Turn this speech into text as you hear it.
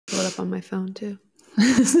it up on my phone too.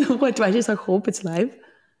 What, do I just hope it's live?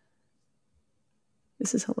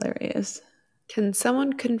 This is hilarious. Can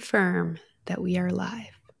someone confirm that we are live?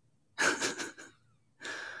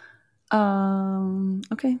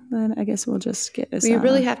 Okay, then I guess we'll just get this. We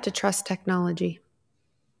really have to trust technology.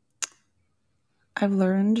 I've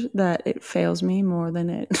learned that it fails me more than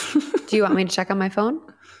it. Do you want me to check on my phone?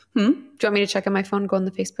 Do you want me to check on my phone, go in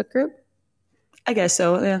the Facebook group? I guess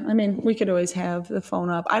so, yeah. I mean, we could always have the phone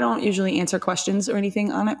up. I don't usually answer questions or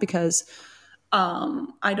anything on it because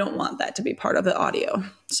I don't want that to be part of the audio.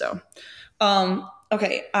 So,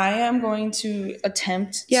 okay, I am going to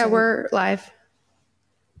attempt we're live.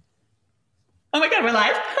 Oh my God, we're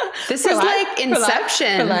live. This is like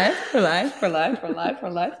Inception. We're live.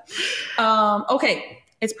 Okay.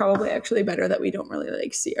 It's probably actually better that we don't really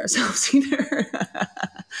like see ourselves either.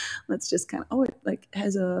 Let's just kind of, it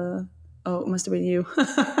must have been you.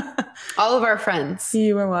 All of our friends.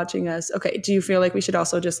 You are watching us. Okay. Do you feel like we should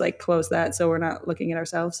also just like close that so we're not looking at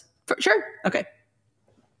ourselves? For sure. Okay.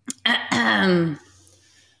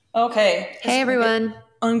 Okay. Hey, everyone.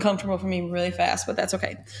 Uncomfortable for me really fast, but that's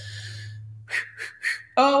okay.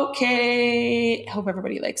 Okay. Hope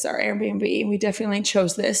everybody likes our Airbnb. We definitely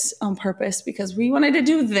chose this on purpose because we wanted to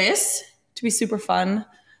do this to be super fun.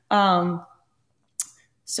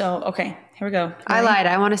 So, okay, here we go. I lied.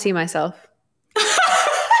 I want to see myself.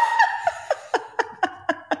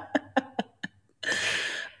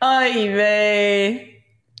 Ay, vey.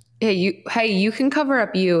 Hey, you can cover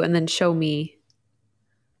up you and then show me.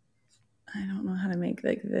 I don't know how to make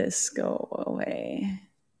like this go away.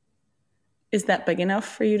 Is that big enough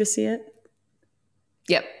for you to see it?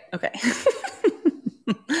 Yep. Okay.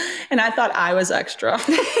 And I thought I was extra.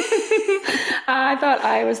 I thought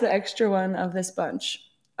I was the extra one of this bunch.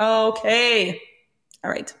 Okay.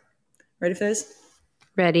 All right. Ready for this?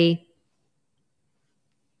 Ready.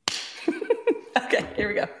 Okay, here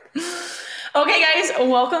we go. Okay, guys,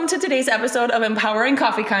 welcome to today's episode of Empowering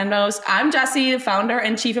Coffee Condos. I'm Jessie, the founder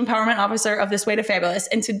and chief empowerment officer of This Way to Fabulous.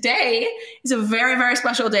 And today is a very, very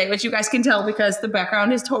special day, which you guys can tell because the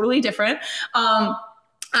background is totally different.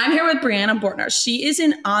 I'm here with Breanna Bortner. She is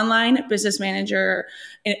an online business manager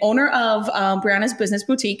and owner of Breanna's Business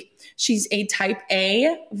Boutique. She's a Type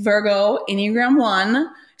A, Virgo, Enneagram 1.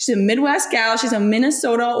 She's a Midwest gal. She's a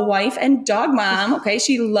Minnesota wife and dog mom. Okay.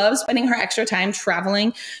 She loves spending her extra time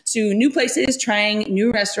traveling to new places, trying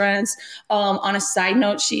new restaurants. On a side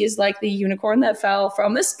note, she is like the unicorn that fell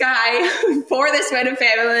from the sky for This Way to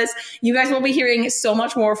Fabulous. You guys will be hearing so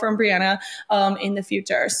much more from Breanna in the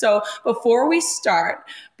future. So before we start,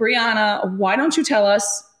 Breanna, why don't you tell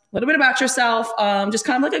us a little bit about yourself? Just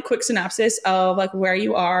kind of like a quick synopsis of like where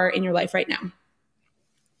you are in your life right now.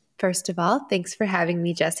 First of all, thanks for having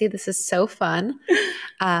me, Jessie. This is so fun.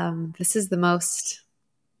 This is the most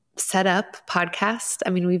set up podcast.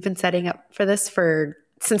 I mean, we've been setting up for this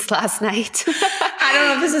since last night. I don't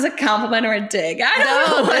know if this is a compliment or a dig. I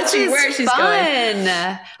don't know where she's going.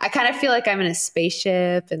 I kind of feel like I'm in a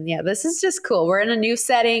spaceship. And yeah, this is just cool. We're in a new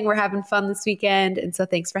setting. We're having fun this weekend. And so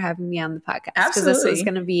thanks for having me on the podcast. Absolutely. Because this is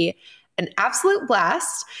going to be an absolute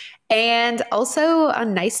blast. And also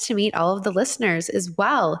nice to meet all of the listeners as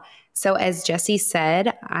well. So as Jessie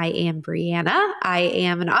said, I am Breanna. I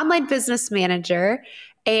am an online business manager.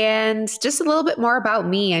 And just a little bit more about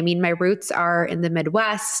me. I mean, my roots are in the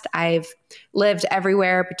Midwest. I've lived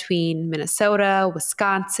everywhere between Minnesota,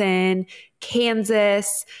 Wisconsin,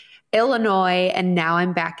 Kansas, Illinois, and now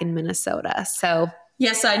I'm back in Minnesota. So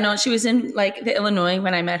yes, I know she was in like the Illinois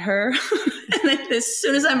when I met her. And then as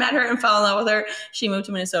soon as I met her and fell in love with her, she moved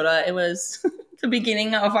to Minnesota. It was the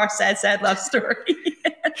beginning of our sad, sad love story.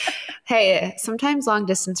 Hey, sometimes long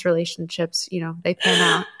distance relationships, they pan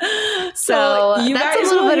out. So you that's guys a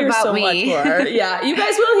little will bit hear about so me. much more. Yeah, you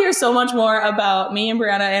guys will hear so much more about me and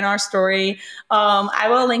Breanna and our story. I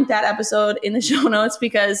will link that episode in the show notes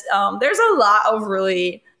because there's a lot of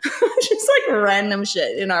really just like random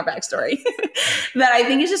shit in our backstory that I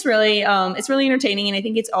think is just really, it's really entertaining. And I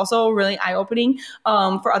think it's also really eye-opening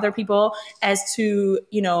for other people as to,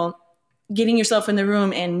 getting yourself in the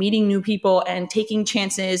room and meeting new people and taking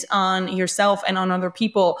chances on yourself and on other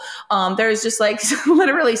people. There's just like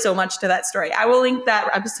literally so much to that story. I will link that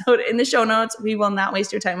episode in the show notes. We will not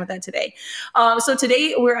waste your time with that today. So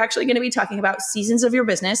today we're actually going to be talking about seasons of your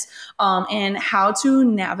business and how to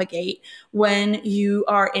navigate when you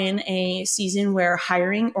are in a season where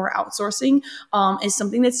hiring or outsourcing is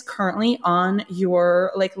something that's currently on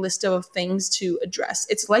your like list of things to address.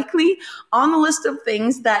 It's likely on the list of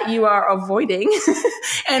things that you are avoiding.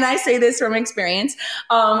 And I say this from experience.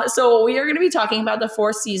 So we are going to be talking about the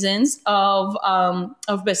 4 seasons of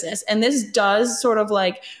business. And this does sort of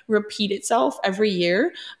like repeat itself every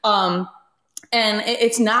year. And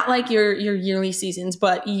it's not like your yearly seasons,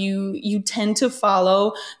 but you tend to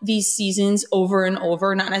follow these seasons over and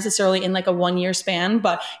over, not necessarily in like a 1-year span,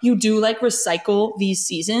 but you do like recycle these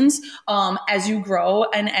seasons as you grow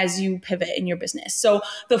and as you pivot in your business. So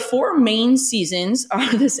the 4 main seasons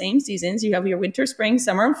are the same seasons. You have your winter, spring,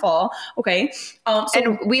 summer, and fall. Okay.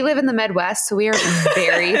 And we live in the Midwest, so we are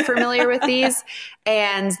very familiar with these.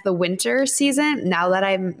 And the winter season, now that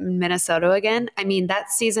I'm in Minnesota again, I mean,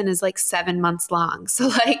 that season is like 7 months long. So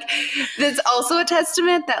like, that's also a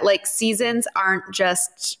testament that like seasons aren't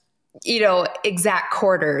just, exact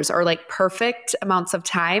quarters or like perfect amounts of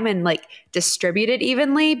time and like distributed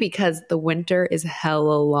evenly, because the winter is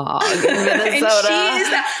hella long in Minnesota.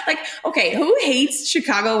 And like, okay, who hates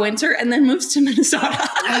Chicago winter and then moves to Minnesota?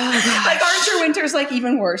 Like, aren't your winters like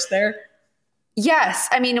even worse there? Yes.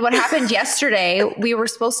 I mean, what happened yesterday, we were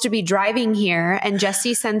supposed to be driving here and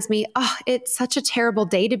Jesse sends me, oh, it's such a terrible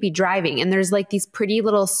day to be driving. And there's like these pretty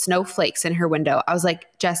little snowflakes in her window. I was like,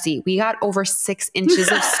 Jesse, we got over 6 inches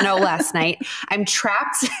of snow last night. I'm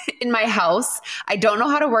trapped in my house. I don't know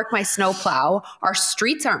how to work my snow plow. Our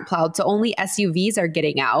streets aren't plowed, so only SUVs are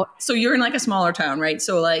getting out. So you're in like a smaller town, right?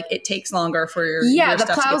 So like it takes longer for your the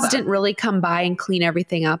stuff plows didn't really come by and clean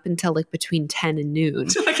everything up until like between 10 and noon.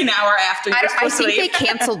 So like an hour after I think they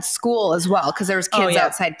canceled school as well because there was kids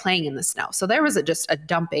outside playing in the snow. So there was just a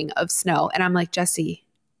dumping of snow. And I'm like, Jesse,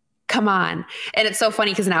 come on. And it's so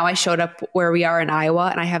funny because now I showed up where we are in Iowa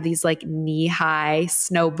and I have these like knee-high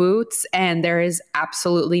snow boots and there is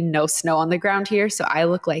absolutely no snow on the ground here. So I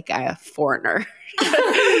look like a foreigner.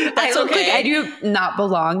 I look like I do not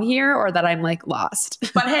belong here or that I'm like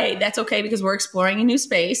lost. But hey, that's okay because we're exploring a new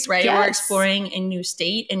space, right? Yes. We're exploring a new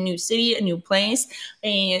state, a new city, a new place,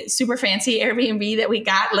 a super fancy Airbnb that we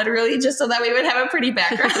got literally just so that we would have a pretty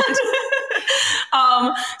background.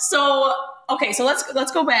 Okay, so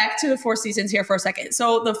let's go back to the 4 seasons here for a second.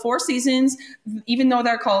 So the 4 seasons, even though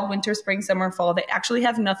they're called winter, spring, summer, fall, they actually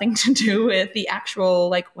have nothing to do with the actual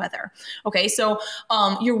like weather. Okay, so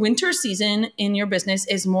your winter season in your business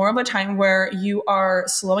is more of a time where you are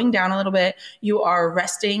slowing down a little bit, you are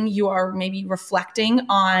resting, you are maybe reflecting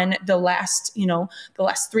on the last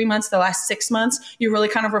 3 months, the last 6 months. You're really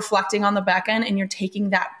kind of reflecting on the back end and you're taking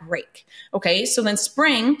that break. Okay, so then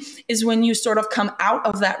spring is when you sort of come out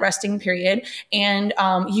of that resting period and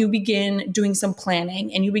you begin doing some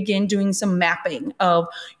planning and you begin doing some mapping of,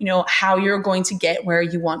 how you're going to get where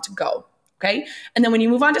you want to go. Okay. And then when you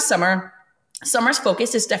move on to summer's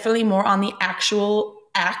focus is definitely more on the actual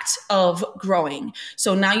act of growing.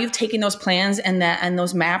 So now you've taken those plans and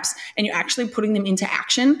those maps and you're actually putting them into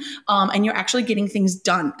action and you're actually getting things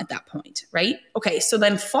done at that point, right? Okay, so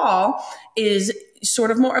then fall is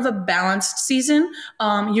sort of more of a balanced season.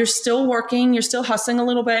 You're still working, you're still hustling a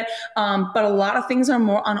little bit, but a lot of things are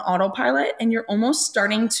more on autopilot and you're almost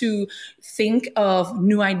starting to think of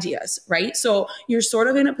new ideas, right? So you're sort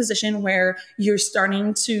of in a position where you're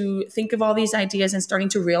starting to think of all these ideas and starting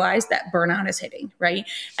to realize that burnout is hitting, right?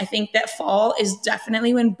 I think that fall is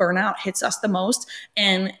definitely when burnout hits us the most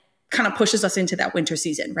and kind of pushes us into that winter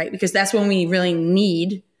season, right? Because that's when we really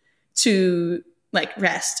need to like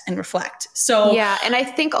rest and reflect. So yeah. And I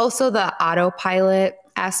think also the autopilot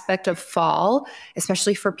aspect of fall,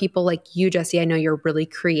 especially for people like you, Jesse, I know you're really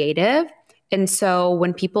creative. And so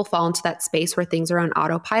when people fall into that space where things are on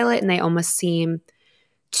autopilot and they almost seem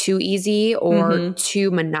too easy or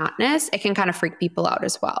too monotonous, it can kind of freak people out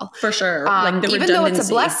as well. For sure. Like even though it's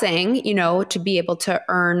a blessing, to be able to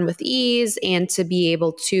earn with ease and to be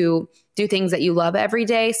able to do things that you love every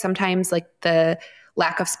day, sometimes like the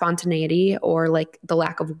lack of spontaneity or like the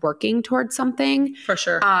lack of working towards something for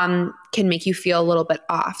sure can make you feel a little bit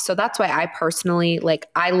off. So that's why I personally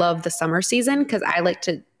I love the summer season because I like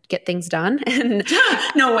to get things done. And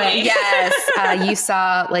no way. Yes. You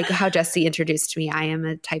saw like how Jesse introduced me. I am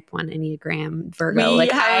a type 1 Enneagram Virgo.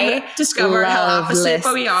 I discovered how opposite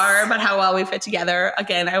we are, but how well we fit together.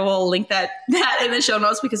 Again, I will link that in the show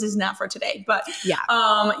notes because it's not for today. But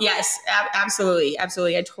yes, absolutely.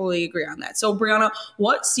 Absolutely. I totally agree on that. So Breanna,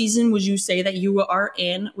 what season would you say that you are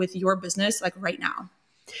in with your business like right now?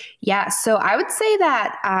 Yeah. So I would say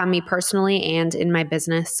that me personally and in my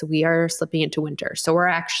business, we are slipping into winter. So we're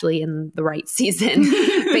actually in the right season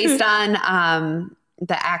based on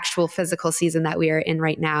the actual physical season that we are in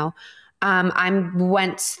right now. I'm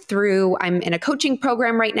in a coaching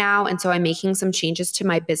program right now. And so I'm making some changes to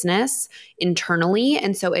my business internally.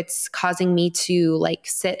 And so it's causing me to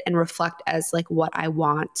sit and reflect as what I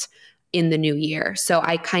want in the new year. So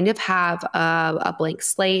I kind of have a blank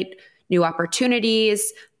slate, new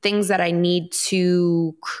opportunities, things that I need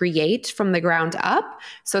to create from the ground up.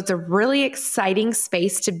 So it's a really exciting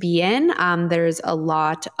space to be in. There's a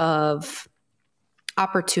lot of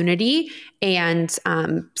opportunity and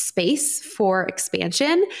space for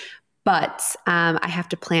expansion, but I have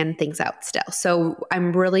to plan things out still. So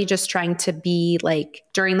I'm really just trying to be like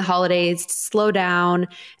during the holidays, slow down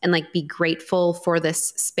and like be grateful for this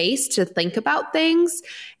space to think about things.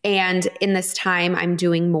 And in this time, I'm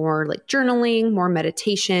doing more like journaling, more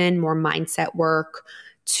meditation, more mindset work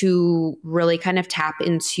to really kind of tap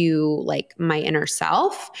into like my inner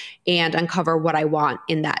self and uncover what I want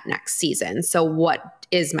in that next season. So what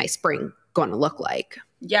is my spring going to look like?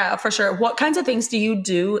 Yeah, for sure. What kinds of things do you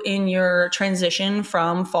do in your transition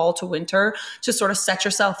from fall to winter to sort of set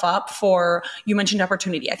yourself up for, you mentioned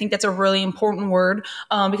opportunity. I think that's a really important word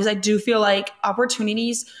because I do feel like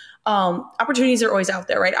opportunities are always out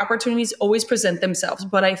there, right? Opportunities always present themselves.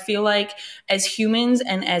 But I feel like as humans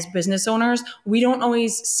and as business owners, we don't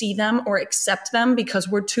always see them or accept them because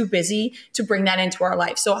we're too busy to bring that into our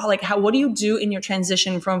life. So like what do you do in your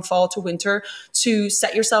transition from fall to winter to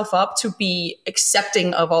set yourself up to be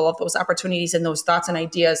accepting of all of those opportunities and those thoughts and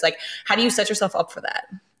ideas? Like, how do you set yourself up for that?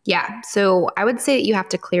 Yeah. So I would say that you have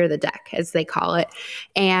to clear the deck, as they call it.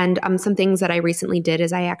 And some things that I recently did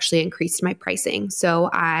is I actually increased my pricing. So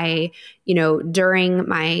I, during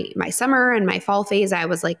my summer and my fall phase, I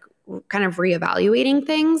was like kind of reevaluating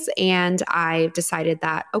things. And I decided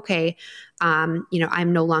that, okay, I'm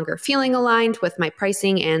no longer feeling aligned with my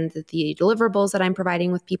pricing and the deliverables that I'm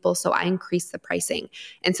providing with people. So I increased the pricing.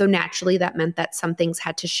 And so naturally that meant that some things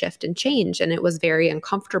had to shift and change. And it was very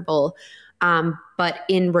uncomfortable. But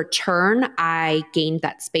in return, I gained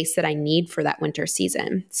that space that I need for that winter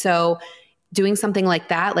season. So doing something like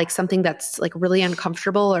that, like something that's like really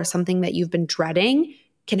uncomfortable or something that you've been dreading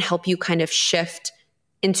can help you kind of shift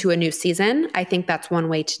into a new season. I think that's one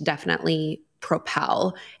way to definitely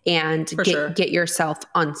propel and get yourself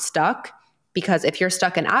unstuck. Because if you're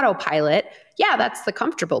stuck in autopilot, yeah, that's the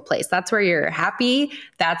comfortable place. That's where you're happy.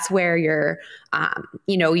 That's where you're,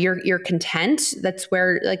 you're content. That's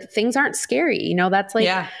where like things aren't scary. That's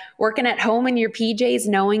like working at home in your PJs,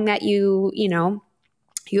 knowing that you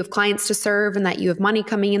have clients to serve and that you have money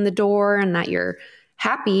coming in the door and that you're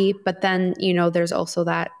happy. But then, there's also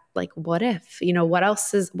that like, what if, what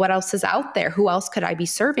else is out there? Who else could I be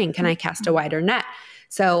serving? Can I cast a wider net?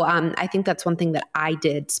 So I think that's one thing that I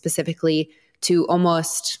did specifically to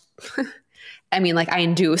almost, I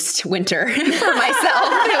induced winter for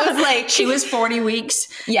myself. It was like she was 40 weeks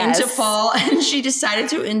into fall and she decided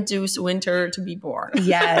to induce winter to be born.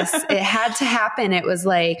 Yes, it had to happen. It was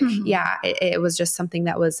like, it was just something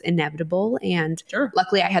that was inevitable. And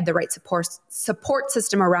luckily I had the right support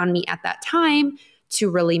system around me at that time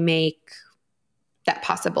to really make that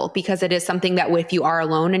possible, because it is something that if you are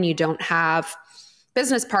alone and you don't have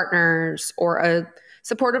business partners or a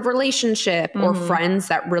supportive relationship or friends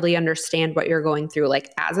that really understand what you're going through,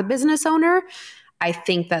 like as a business owner, I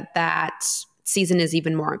think that season is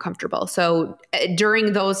even more uncomfortable. So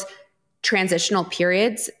during those transitional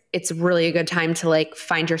periods, it's really a good time to like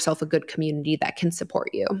find yourself a good community that can support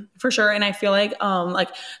you. For sure. And I feel like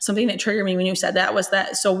something that triggered me when you said that was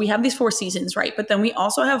that, so we have these 4 seasons, right? But then we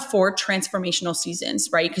also have 4 transformational seasons,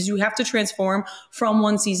 right? Because you have to transform from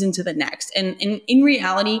one season to the next. And in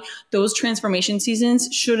reality, those transformation seasons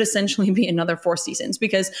should essentially be another 4 seasons,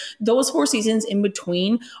 because those 4 seasons in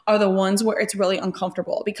between are the ones where it's really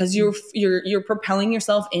uncomfortable because you're propelling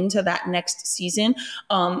yourself into that next season.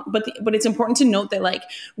 But it's important to note that like,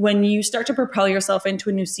 when you start to propel yourself into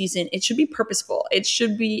a new season, it should be purposeful. It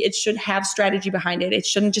should have strategy behind it. It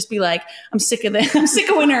shouldn't just be like, I'm sick of it. I'm sick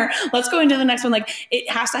of winter. Let's go into the next one. Like it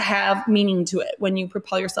has to have meaning to it when you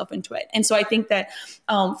propel yourself into it. And so I think that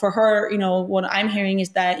for her, what I'm hearing is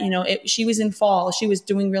that, she was in fall, she was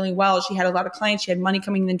doing really well. She had a lot of clients, she had money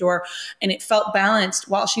coming in the door, and it felt balanced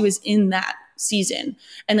while she was in that season.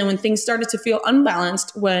 And then when things started to feel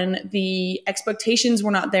unbalanced, when the expectations were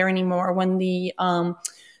not there anymore, when the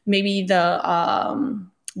maybe the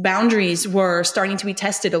boundaries were starting to be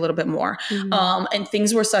tested a little bit more. And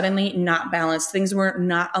things were suddenly not balanced. Things were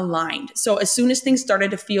not aligned. So as soon as things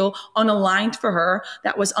started to feel unaligned for her,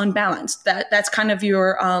 that was unbalanced. That's kind of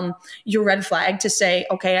your red flag to say,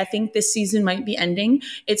 okay, I think this season might be ending.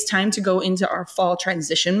 It's time to go into our fall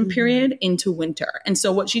transition period into winter. And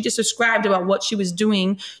so what she just described about what she was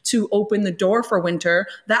doing to open the door for winter,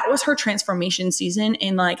 that was her transformation season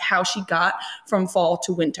in like how she got from fall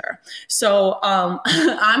to winter. So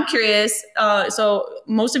I'm curious. So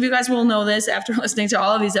most of you guys will know this after listening to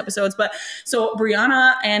all of these episodes, but so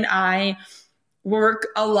Breanna and I work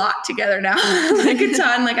a lot together now, like a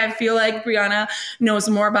ton. Like I feel like Breanna knows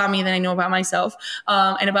more about me than I know about myself,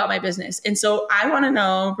 and about my business. And so I want to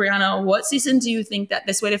know, Breanna, what season do you think that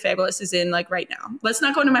This Way to Fabulous is in, like right now? Let's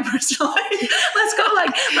not go into my personal life.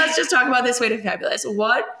 Let's just talk about This Way to Fabulous.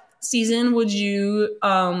 What season would you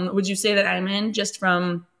say that I'm in, just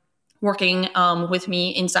from working with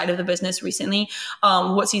me inside of the business recently?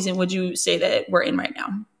 What season would you say that we're in right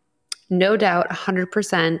now? No doubt,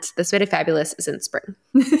 100%, This Way to Fabulous is in spring.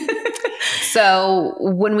 So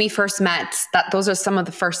when we first met, those are some of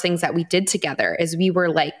the first things that we did together, is we were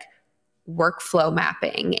like workflow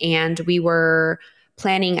mapping, and we were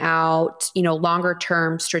planning out, longer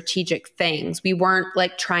term strategic things. We weren't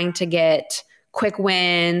like trying to get quick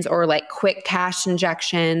wins or like quick cash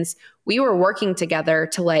injections. We were working together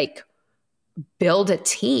to like build a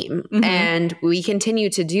team, and we continue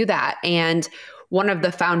to do that. And one of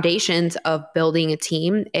the foundations of building a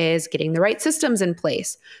team is getting the right systems in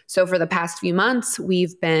place. So for the past few months,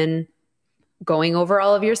 we've been going over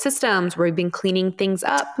all of your systems. We've been cleaning things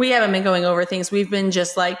up. We haven't been going over things. We've been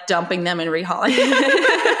just like dumping them and rehauling.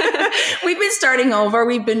 We've been starting over.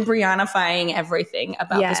 We've been Breanna-fying everything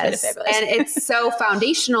about This Way to Fabulous. And it's so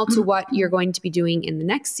foundational to what you're going to be doing in the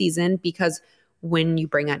next season, because when you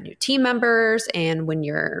bring on new team members and when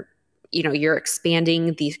you're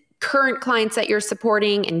expanding the current clients that you're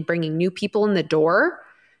supporting and bringing new people in the door,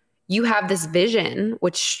 you have this vision,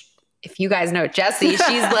 which if you guys know Jessie,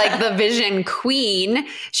 she's like the vision queen.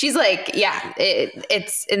 She's like,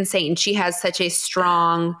 it's insane. She has such a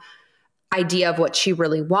strong idea of what she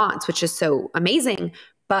really wants, which is so amazing.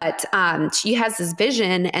 But she has this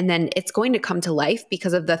vision, and then it's going to come to life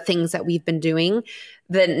because of the things that we've been doing,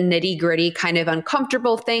 the nitty gritty kind of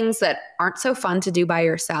uncomfortable things that aren't so fun to do by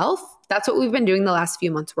yourself. That's what we've been doing the last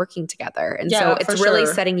few months working together. And so it's really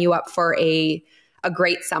setting you up for a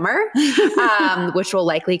great summer, which will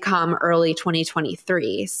likely come early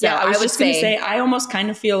 2023. So I was just going to say, I almost kind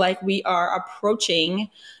of feel like we are approaching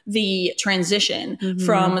the transition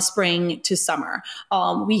from spring to summer.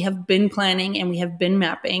 We have been planning and we have been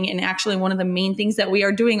mapping. And actually one of the main things that we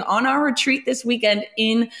are doing on our retreat this weekend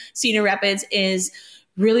in Cedar Rapids is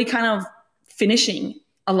really kind of finishing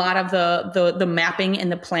a lot of the mapping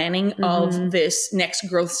and the planning of this next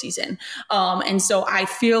growth season. And so I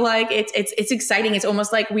feel like it's exciting. It's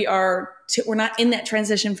almost like we're not in that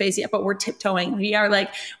transition phase yet, but we're tiptoeing. We are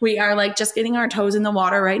like just getting our toes in the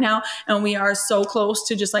water right now. And we are so close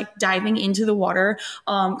to just like diving into the water,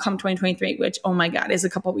 come 2023, which, oh my God, is a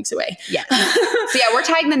couple of weeks away. Yeah. So yeah, we're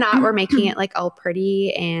tying the knot. We're making it like all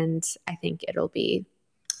pretty. And I think it'll be.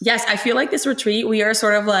 Yes, I feel like this retreat, we are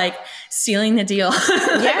sort of like sealing the deal.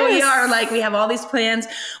 We have all these plans.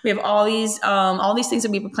 We have all these things that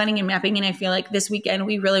we've been planning and mapping. And I feel like this weekend,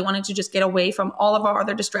 we really wanted to just get away from all of our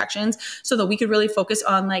other distractions so that we could really focus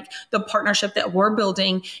on like the partnership that we're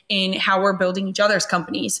building in how we're building each other's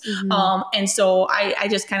companies. And so I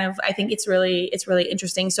just kind of, I think it's really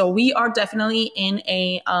interesting. So we are definitely in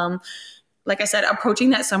a, like I said, approaching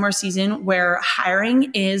that summer season where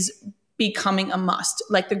hiring is becoming a must.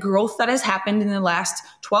 Like the growth that has happened in the last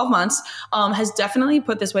 12 months has definitely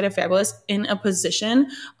put This Way to Fabulous in a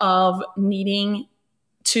position of needing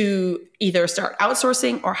to either start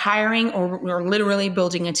outsourcing or hiring or literally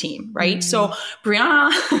building a team, right? So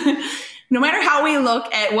Breanna, no matter how we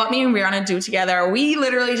look at what me and Breanna do together, we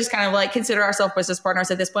literally just kind of like consider ourselves business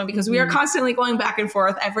partners at this point because we are constantly going back and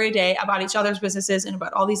forth every day about each other's businesses and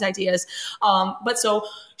about all these ideas. But so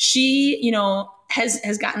she,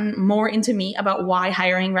 has gotten more into me about why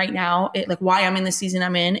hiring right now, like why I'm in the season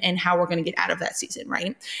I'm in and how we're going to get out of that season,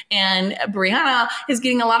 right? And Breanna is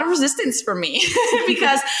getting a lot of resistance from me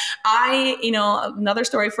because another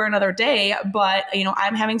story for another day, but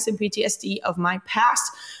I'm having some PTSD of my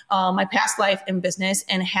past life in business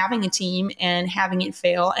and having a team and having it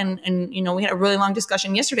fail. And we had a really long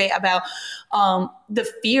discussion yesterday about the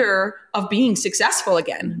fear of being successful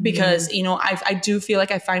again, because, I do feel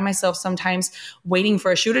like I find myself sometimes waiting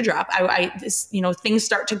for a shoe to drop. Things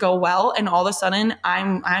start to go well. And all of a sudden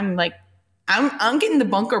I'm getting the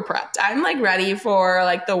bunker prepped. I'm like ready for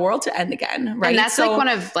like the world to end again. Right. And that's like one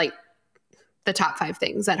of like the top 5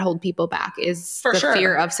 things that hold people back is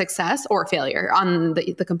fear of success or failure on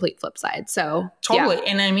the complete flip side. So totally.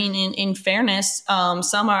 Yeah. And I mean, in fairness,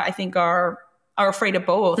 some are afraid of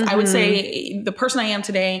both. I would say the person I am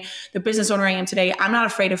today, the business owner I am today, I'm not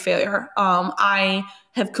afraid of failure. I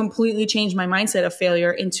have completely changed my mindset of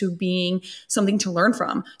failure into being something to learn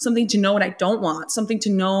from, something to know what I don't want, something to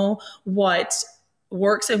know what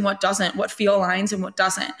works and what doesn't, what feel aligns and what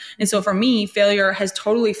doesn't. And so for me, failure has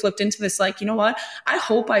totally flipped into this, like, you know what? I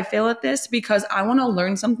hope I fail at this because I want to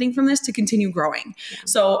learn something from this to continue growing. Yeah.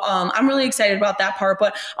 So I'm really excited about that part,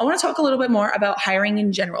 but I want to talk a little bit more about hiring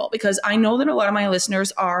in general, because I know that a lot of my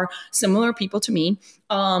listeners are similar people to me.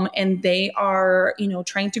 And they are, you know,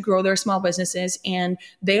 trying to grow their small businesses, and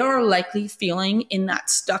they are likely feeling in that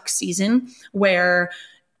stuck season where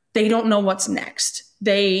they don't know what's next.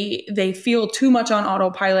 They feel too much on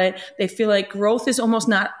autopilot. They feel like growth is almost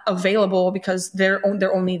not available because they're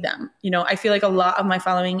only them. You know, I feel like a lot of my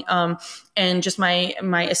following, and just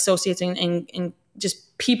my associates and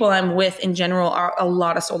just people I'm with in general are a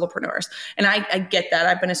lot of solopreneurs. And I get that.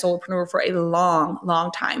 I've been a solopreneur for a long,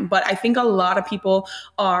 long time. But I think a lot of people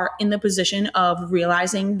are in the position of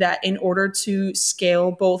realizing that in order to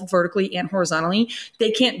scale both vertically and horizontally,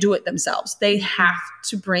 they can't do it themselves. They have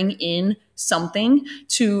to bring in something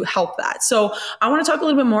to help that. So I want to talk a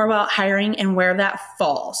little bit more about hiring and where that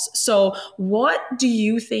falls. So what do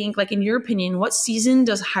you think, like in your opinion, what season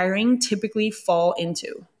does hiring typically fall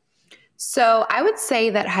into? So I would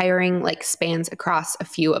say that hiring like spans across a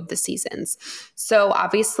few of the seasons. So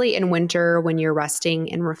obviously in winter, when you're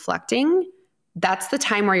resting and reflecting, that's the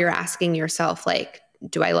time where you're asking yourself, like,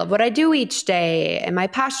 do I love what I do each day? Am I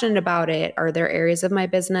passionate about it? Are there areas of my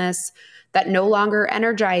business that no longer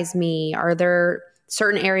energize me? Are there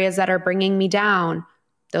certain areas that are bringing me down?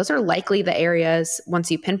 Those are likely the areas,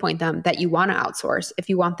 once you pinpoint them, that you want to outsource if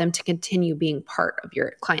you want them to continue being part of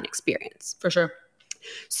your client experience. For sure.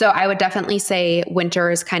 So I would definitely say winter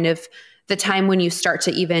is kind of the time when you start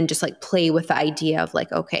to even just like play with the idea of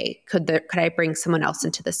like, okay, could I bring someone else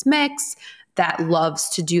into this mix that loves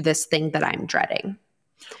to do this thing that I'm dreading?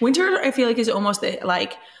 Winter, I feel like, is almost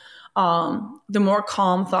like the more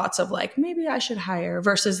calm thoughts of like, maybe I should hire,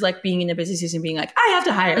 versus like being in a busy season being like, I have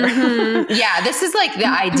to hire. Mm-hmm. Yeah, this is like the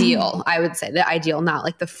ideal, I would say, the ideal, not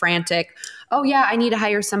like the frantic, oh yeah, I need to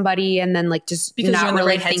hire somebody, and then like just because not you're in the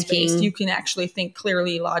really right thinking. Headspace. You can actually think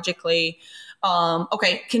clearly, logically.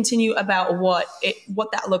 Okay, continue about what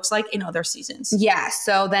that looks like in other seasons. Yeah.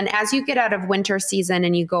 So then as you get out of winter season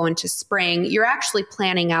and you go into spring, you're actually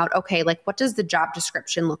planning out, okay, like what does the job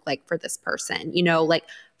description look like for this person? You know, like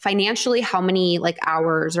financially, how many like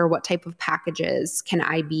hours or what type of packages can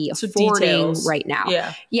I be affording right now?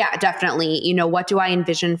 Yeah. Yeah, definitely. You know, what do I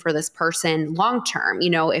envision for this person long term?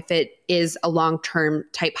 You know, if it is a long-term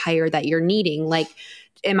type hire that you're needing, like,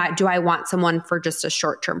 do I want someone for just a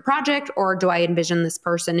short-term project, or do I envision this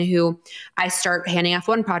person who I start handing off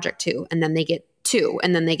one project to, and then they get two,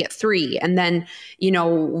 and then they get three, and then, you know,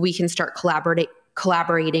 we can start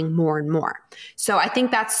collaborating more and more. So I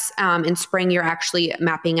think that's in spring, you're actually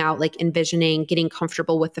mapping out, like envisioning, getting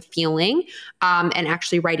comfortable with the feeling, and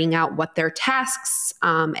actually writing out what their tasks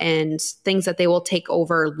and things that they will take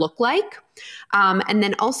over look like. And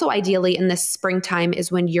then also ideally in this springtime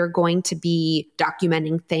is when you're going to be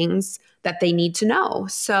documenting things that they need to know.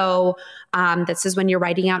 So this is when you're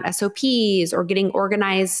writing out SOPs or getting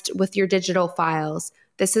organized with your digital files.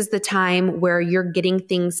 This is the time where you're getting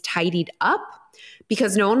things tidied up,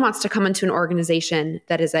 because no one wants to come into an organization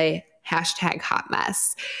that is a #hot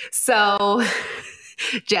mess. So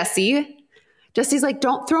Jesse's like,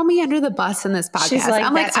 don't throw me under the bus in this podcast. She's like,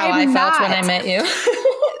 I'm that's like, how I felt when I met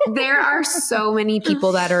you. There are so many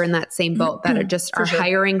people that are in that same boat that are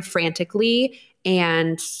hiring frantically,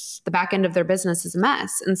 and the back end of their business is a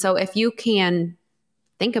mess. And so if you can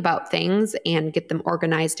think about things and get them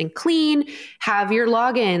organized and clean, have your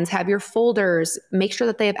logins, have your folders, make sure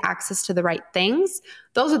that they have access to the right things.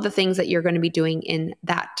 Those are the things that you're going to be doing in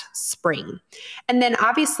that spring. And then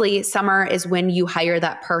obviously summer is when you hire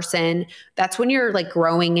that person. That's when you're like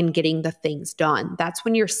growing and getting the things done. That's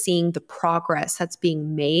when you're seeing the progress that's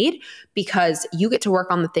being made, because you get to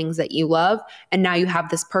work on the things that you love. And now you have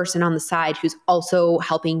this person on the side who's also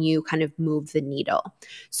helping you kind of move the needle.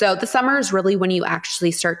 So the summer is really when you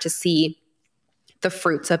actually start to see the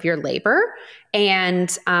fruits of your labor.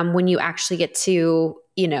 And when you actually get to,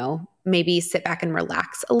 you know, maybe sit back and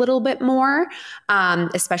relax a little bit more,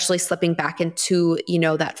 especially slipping back into, you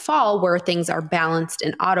know, that fall where things are balanced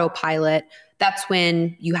in autopilot. That's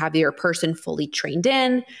when you have your person fully trained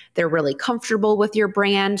in. They're really comfortable with your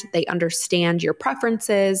brand. They understand your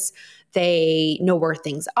preferences. They know where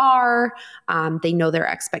things are. They know their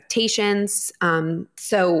expectations.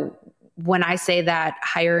 So when I say that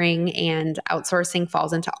hiring and outsourcing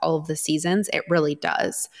falls into all of the seasons, it really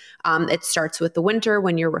does. It starts with the winter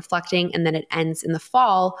when you're reflecting, and then it ends in the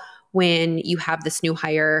fall when you have this new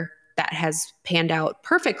hire that has panned out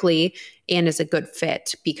perfectly and is a good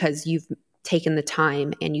fit because you've taken the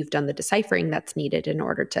time and you've done the deciphering that's needed in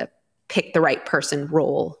order to pick the right person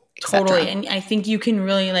role. Totally. And I think you can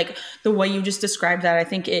really, like, the way you just described that, I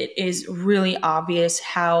think it is really obvious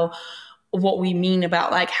how what we mean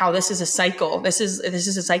about like how this is a cycle. This is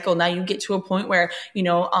a cycle. Now you get to a point where,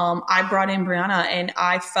 I brought in Breanna and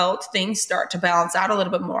I felt things start to balance out a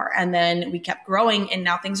little bit more. And then we kept growing and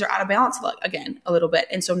now things are out of balance again a little bit.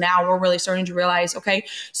 And so now we're really starting to realize, okay,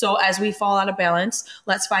 so as we fall out of balance,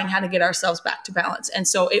 let's find how to get ourselves back to balance. And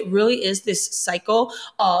so it really is this cycle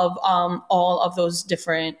of all of those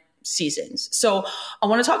different seasons. So I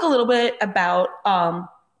want to talk a little bit about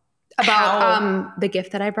the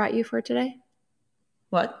gift that I brought you for today.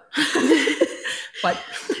 What? What?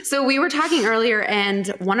 So we were talking earlier, and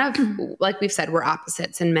one of, like we've said, we're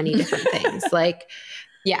opposites in many different things. Like,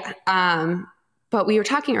 yeah. But we were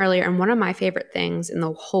talking earlier, and one of my favorite things in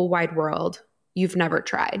the whole wide world, you've never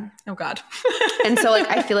tried. Oh God. And so like,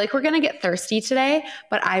 I feel like we're going to get thirsty today,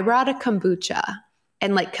 but I brought a kombucha.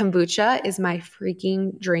 And like kombucha is my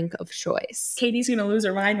freaking drink of choice. Katie's going to lose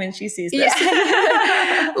her mind when she sees this.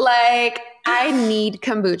 Yeah. Like I need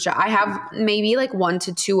kombucha. I have maybe like 1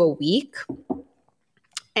 to 2 a week.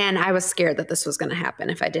 And I was scared that this was going to happen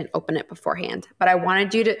if I didn't open it beforehand. But I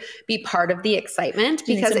wanted you to be part of the excitement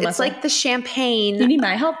because it's like the champagne. You need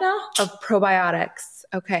my help now? Of probiotics.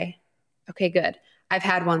 Okay. Okay, good. I've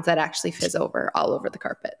had ones that actually fizz over all over the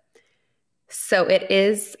carpet. So it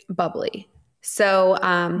is bubbly. So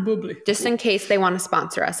just in case they want to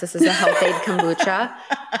sponsor us, this is a Health Aid kombucha.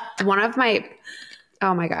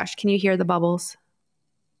 Oh my gosh, can you hear the bubbles?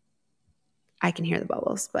 I can hear the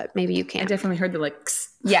bubbles, but maybe you can't. I definitely heard the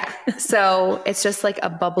licks. Yeah. So it's just like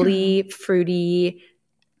a bubbly, fruity,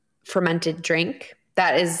 fermented drink.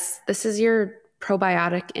 This is your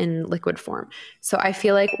probiotic in liquid form. So I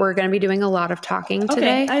feel like we're going to be doing a lot of talking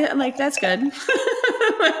today. Okay, that's good.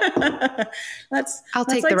 I'll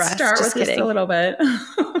take the rest. Start just with kidding. Just a little bit.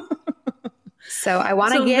 So I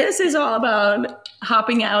want to this is all about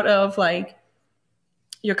hopping out of like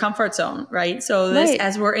your comfort zone, right? So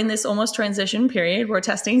as we're in this almost transition period, we're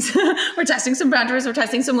testing some boundaries, we're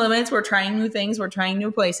testing some limits, we're trying new things, we're trying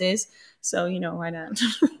new places. So, why not?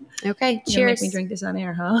 Okay. You're cheers. gonna make me drink this on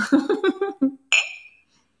air, huh?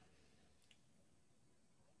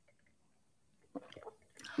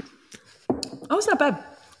 Oh, it's not bad.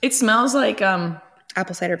 It smells like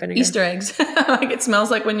apple cider vinegar. Easter eggs. Like it smells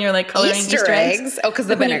like when you're like coloring Easter eggs. Oh, because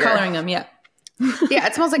the vinegar. When you're coloring them, yeah. Yeah,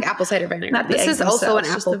 it smells like apple cider vinegar. This is also an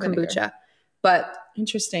apple kombucha, but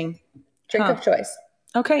interesting. Drink of choice.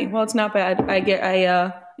 Okay, well, it's not bad.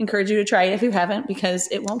 I encourage you to try it if you haven't because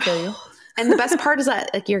it won't kill you. And the best part is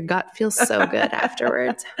that like your gut feels so good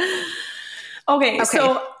afterwards. Okay,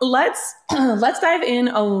 so let's dive in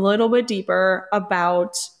a little bit deeper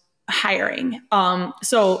about hiring.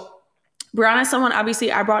 So Breanna is someone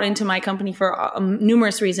obviously I brought into my company for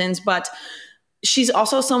numerous reasons, but she's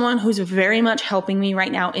also someone who's very much helping me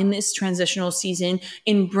right now in this transitional season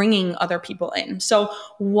in bringing other people in. So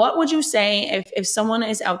what would you say if someone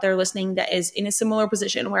is out there listening that is in a similar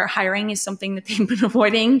position where hiring is something that they've been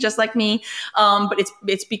avoiding, just like me, but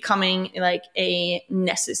it's becoming like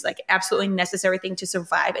absolutely necessary thing to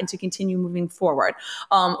survive and to continue moving forward.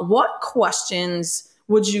 What questions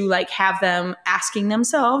would you like have them asking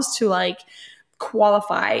themselves to like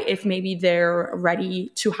qualify if maybe they're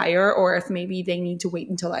ready to hire or if maybe they need to wait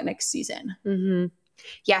until that next season? Mm-hmm.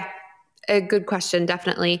 Yeah, a good question,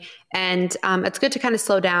 definitely. And it's good to kind of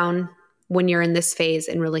slow down when you're in this phase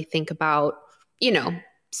and really think about,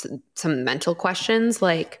 some mental questions.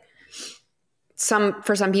 Like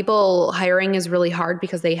for some people, hiring is really hard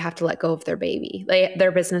because they have to let go of their baby.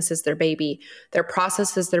 Their business is their baby. Their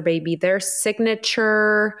process is their baby. Their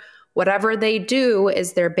signature, whatever they do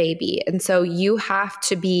is their baby. And so you have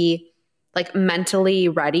to be like mentally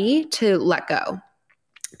ready to let go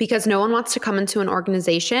because no one wants to come into an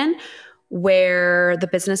organization where the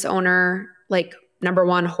business owner, like number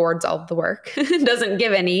one, hoards all of the work, doesn't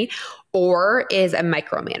give any, or is a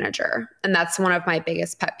micromanager. And that's one of my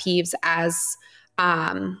biggest pet peeves as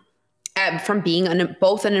from being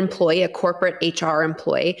both an employee, a corporate HR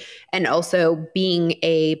employee, and also being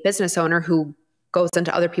a business owner who goes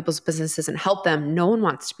into other people's businesses and help them. No one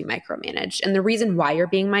wants to be micromanaged. And the reason why you're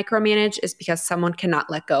being micromanaged is because someone cannot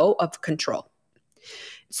let go of control.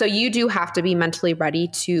 So you do have to be mentally ready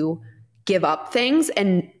to give up things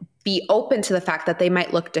and be open to the fact that they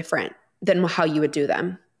might look different than how you would do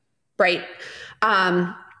them, right?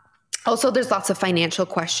 Also, there's lots of financial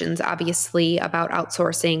questions, obviously, about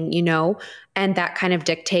outsourcing. And that kind of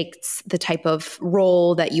dictates the type of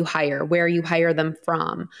role that you hire, where you hire them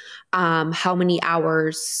from, how many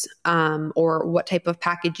hours, or what type of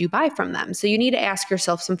package you buy from them. So you need to ask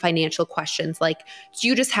yourself some financial questions like, do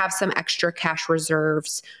you just have some extra cash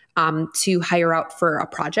reserves to hire out for a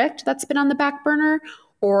project that's been on the back burner?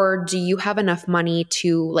 Or do you have enough money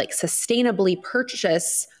to like sustainably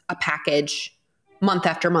purchase a package month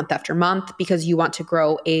after month after month because you want to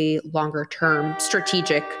grow a longer term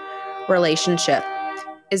strategic relationship?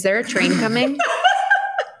 Is there a train coming?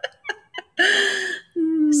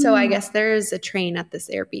 So I guess there is a train at this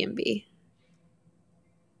Airbnb.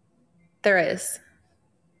 There is.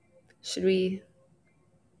 Should we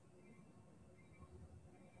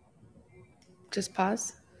just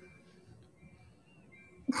pause?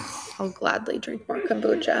 I'll gladly drink more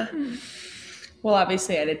kombucha. We'll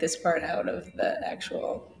obviously edit this part out of the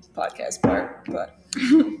actual podcast part, but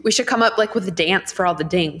we should come up like with a dance for all the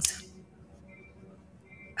dings.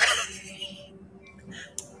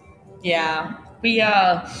 Yeah. We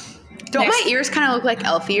don't my ears kind of look like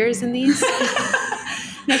elf ears in these?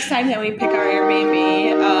 Next time that we pick our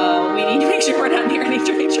Airbnb, we need to make sure we're not near any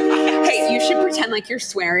train tracks. Hey, you should pretend like you're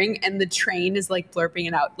swearing and the train is like blurping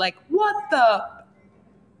it out. Like, what the?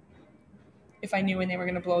 If I knew when they were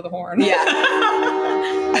going to blow the horn. Yeah.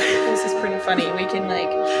 This is pretty funny. We can like...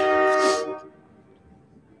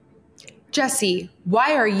 Jessie,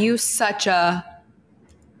 why are you such a...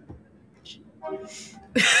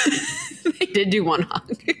 They did do one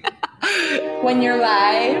honk. When you're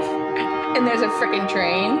live and there's a freaking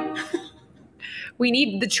train. We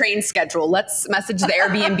need the train schedule. Let's message the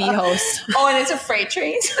Airbnb host. Oh, and it's a freight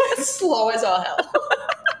train, so it's slow as all hell.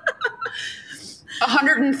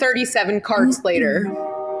 137 carts later.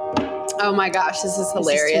 Oh my gosh, this is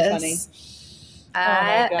hilarious. This is too funny.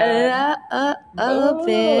 Love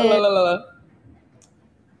it.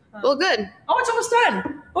 Well, good. Oh, it's almost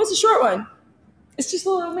done. Oh, it's a short one. It's just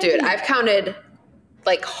a little amazing. Dude, I've counted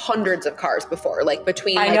like hundreds of cars before, like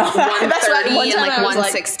between like know. 130 and like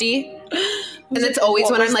 160. And it's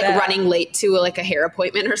always when I'm like running late to like a hair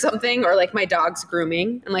appointment or something, or like my dog's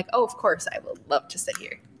grooming. I'm like, oh, of course, I will love to sit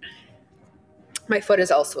here. My foot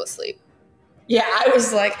is also asleep. Yeah, I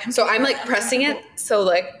was like... So I'm like pressing it. So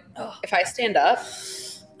like if I stand up,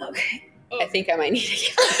 okay, I think I might need to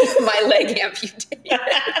get my leg amputated.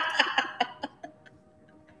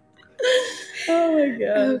 Oh my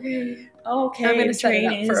God. Okay. Okay. I'm going to set it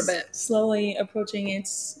up for a bit. Slowly approaching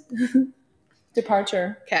its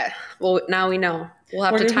departure. Okay. Well, now we know. We'll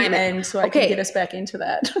have to time it. So I can get us back into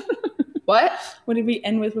that. What? What did we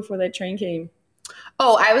end with before that train came?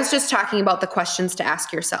 Oh, I was just talking about the questions to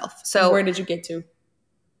ask yourself. So and where did you get to?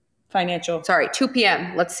 Financial. Sorry, 2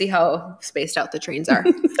 p.m. Let's see how spaced out the trains are.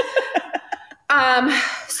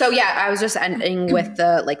 So yeah, I was just ending with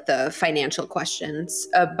the financial questions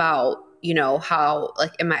about, you know, how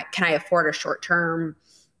like can I afford a short-term,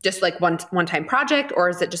 just like one-time project, or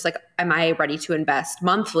is it just like, am I ready to invest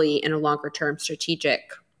monthly in a longer-term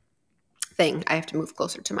strategic thing? I have to move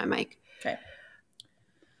closer to my mic. Okay.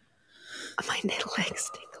 My leg's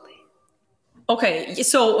tingly. Okay,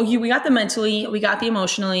 so we got the mentally, we got the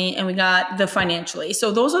emotionally, and we got the financially.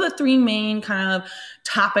 So those are the three main kind of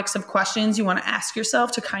topics of questions you want to ask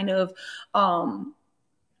yourself to kind of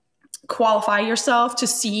qualify yourself to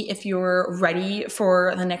see if you're ready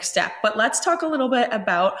for the next step. But let's talk a little bit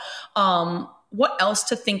about what else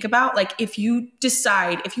to think about. Like if you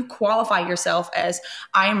decide, if you qualify yourself as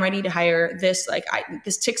I am ready to hire this, like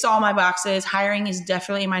this ticks all my boxes, hiring is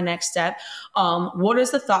definitely my next step. What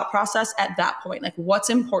is the thought process at that point? Like what's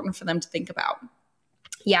important for them to think about?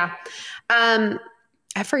 Yeah. I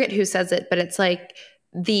forget who says it, but it's like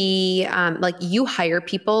like you hire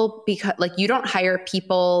people because like you don't hire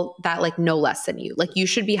people that like know less than you. Like you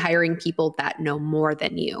should be hiring people that know more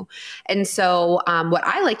than you. And so what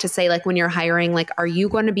I like to say, like when you're hiring, like, are you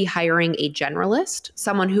going to be hiring a generalist,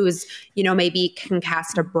 someone who is, you know, maybe can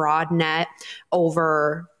cast a broad net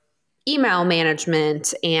over email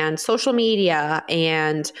management and social media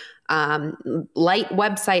and light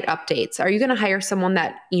website updates? Are you going to hire someone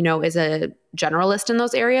that, you know, is a generalist in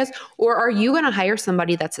those areas? Or are you going to hire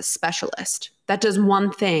somebody that's a specialist that does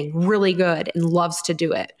one thing really good and loves to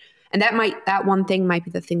do it? And that one thing might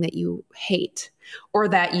be the thing that you hate or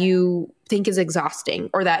that you think is exhausting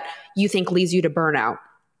or that you think leads you to burnout.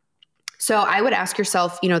 So I would ask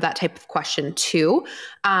yourself, you know, that type of question too.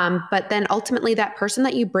 But then ultimately that person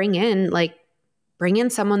that you bring in, like, bring in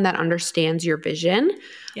someone that understands your vision.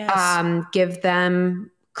 Yes. Give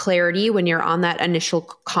them clarity when you're on that initial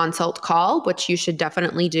consult call, which you should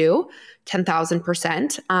definitely do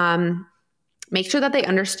 10,000%. make sure that they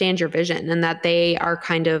understand your vision and that they are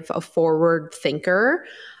kind of a forward thinker,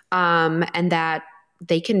 and that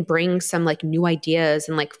they can bring some like new ideas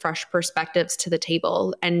and like fresh perspectives to the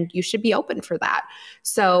table. And you should be open for that.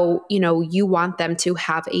 So, you know, you want them to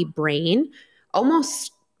have a brain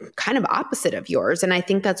almost kind of opposite of yours. And I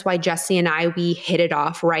think that's why Jessie and I, we hit it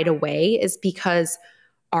off right away, is because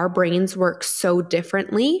our brains work so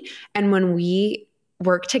differently. And when we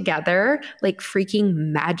work together, like freaking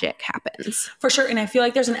magic happens. For sure. And I feel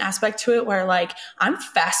like there's an aspect to it where like, I'm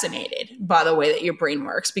fascinated by the way that your brain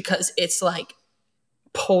works, because it's like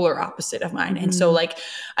polar opposite of mine. And so like,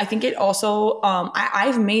 I think it also,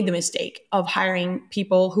 I've made the mistake of hiring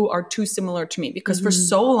people who are too similar to me, because for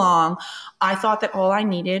so long, I thought that all I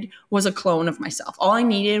needed was a clone of myself. All I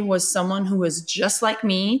needed was someone who was just like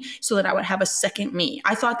me so that I would have a second me.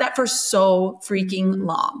 I thought that for so freaking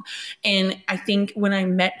long. And I think when I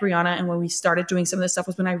met Breanna and when we started doing some of this stuff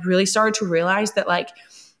was when I really started to realize that like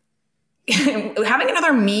having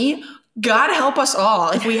another me, God help us all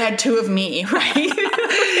if we had two of me, right?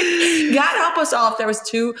 God help us all if there was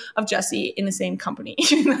two of Jessie in the same company.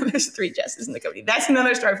 Even though there's three Jessies in the company. That's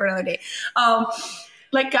another story for another day.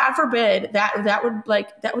 Like God forbid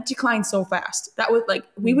that would decline so fast. That would like,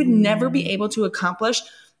 we would never be able to accomplish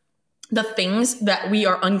the things that we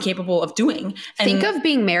are incapable of doing. And think of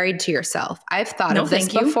being married to yourself. I've thought of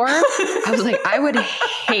this before. I was like, I would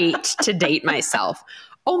hate to date myself.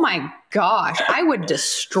 Oh my gosh, I would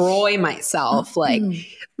destroy myself. Like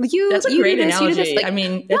that's a great analogy. Like, I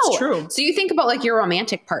mean, that's true. So you think about like your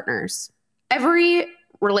romantic partners. Every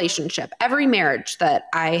relationship, every marriage that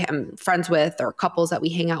I am friends with or couples that we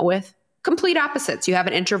hang out with, complete opposites. You have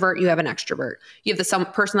an introvert, you have an extrovert. You have the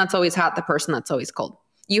person that's always hot, the person that's always cold.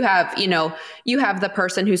 You have, you have the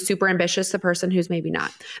person who's super ambitious, the person who's maybe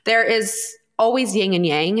not. There is always yin and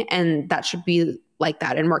yang, and that should be like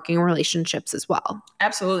that in working relationships as well.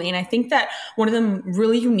 Absolutely. And I think that one of the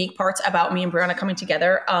really unique parts about me and Breanna coming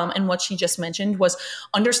together, and what she just mentioned, was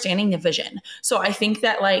understanding the vision. So I think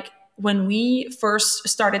that like when we first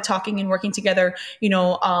started talking and working together, we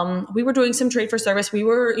were doing some trade for service. We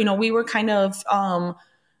were kind of,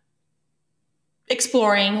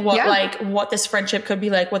 exploring what this friendship could be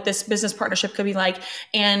like, what this business partnership could be like.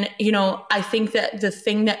 And, I think that the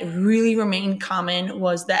thing that really remained common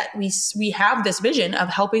was that we have this vision of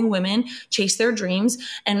helping women chase their dreams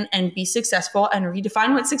and be successful and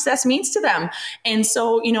redefine what success means to them. And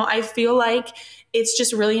so, I feel like it's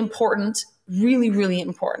just really important, really, really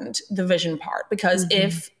important, the vision part, because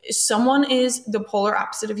if someone is the polar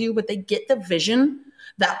opposite of you, but they get the vision,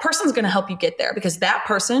 that person's going to help you get there, because that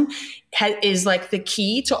person is like the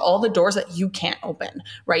key to all the doors that you can't open,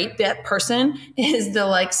 right? That person is the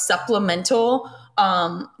like supplemental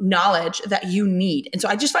knowledge that you need. And so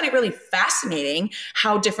I just find it really fascinating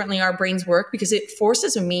how differently our brains work, because it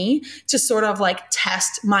forces me to sort of like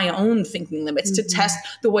test my own thinking limits, to test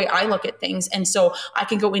the way I look at things. And so I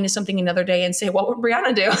can go into something another day and say, what would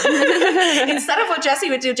Breanna do? Instead of what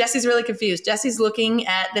Jessie would do. Jessie's really confused. Jessie's looking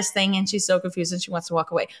at this thing and she's so confused and she wants to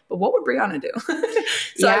walk away. But what would Breanna do?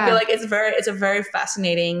 So I feel like it's a very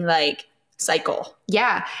fascinating like cycle.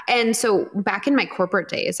 Yeah. And so back in my corporate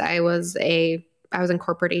days, I was in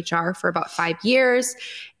corporate HR for about 5 years.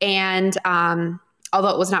 And although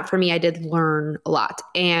it was not for me, I did learn a lot.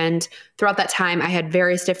 And throughout that time, I had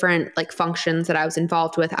various different like functions that I was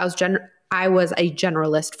involved with. I was a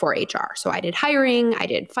generalist for HR. So I did hiring, I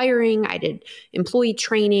did firing, I did employee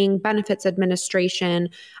training, benefits administration.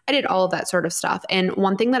 I did all of that sort of stuff. And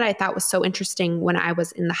one thing that I thought was so interesting when I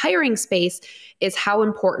was in the hiring space is how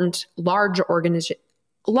important larger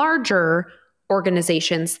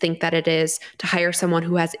organizations think that it is to hire someone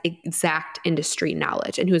who has exact industry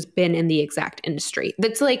knowledge and who's been in the exact industry.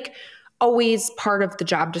 That's like always part of the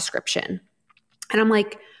job description. And I'm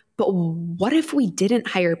like, but what if we didn't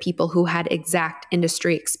hire people who had exact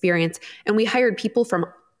industry experience and we hired people from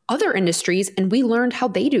other industries and we learned how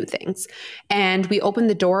they do things? And we opened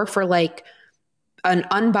the door for like an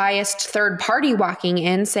unbiased third party walking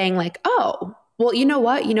in saying like, oh, well, you know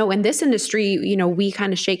what, in this industry, we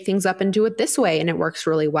kind of shake things up and do it this way and it works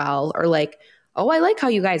really well. Or like, oh, I like how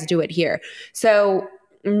you guys do it here. So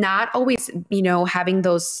not always, having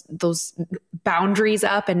those boundaries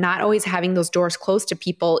up and not always having those doors closed to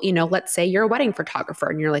people. Let's say you're a wedding photographer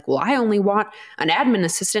and you're like, well, I only want an admin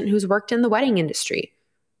assistant who's worked in the wedding industry.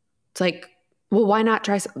 It's like, well, why not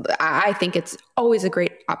try? I think it's always a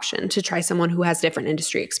great option to try someone who has different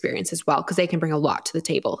industry experience as well, because they can bring a lot to the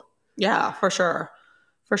table. Yeah, for sure.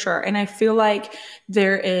 For sure. And I feel like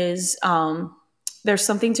there's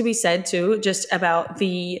something to be said too, just about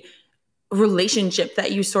the relationship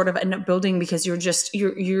that you sort of end up building, because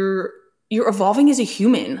you're you're evolving as a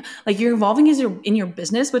human. Like you're evolving in your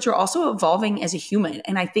business, but you're also evolving as a human.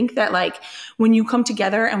 And I think that like when you come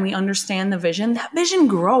together and we understand the vision, that vision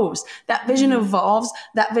grows, that vision evolves,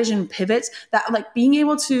 that vision pivots, that like being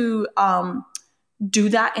able to do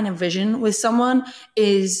that in a vision with someone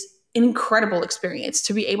is an incredible experience.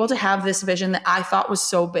 To be able to have this vision that I thought was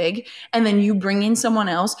so big, and then you bring in someone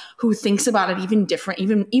else who thinks about it even different,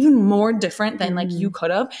 even more different than like you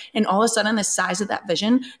could have, and all of a sudden the size of that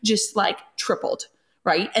vision just like tripled.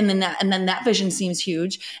 Right. And then that vision seems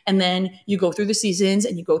huge. And then you go through the seasons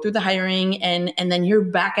and you go through the hiring and then you're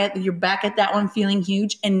back at that one feeling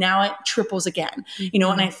huge. And now it triples again, you know,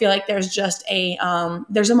 and I feel like there's just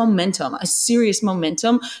there's a momentum, a serious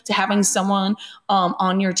momentum to having someone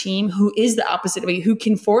on your team who is the opposite of you, who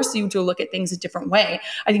can force you to look at things a different way.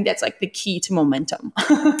 I think that's like the key to momentum.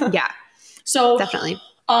 Yeah. So definitely.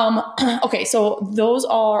 Okay, so those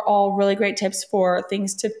are all really great tips for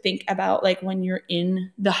things to think about, like when you're in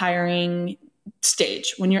the hiring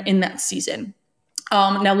stage, when you're in that season.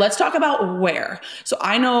 Now let's talk about where. So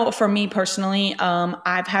I know for me personally,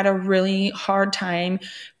 I've had a really hard time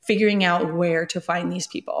figuring out where to find these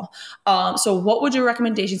people. So what would your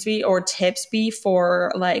recommendations be or tips be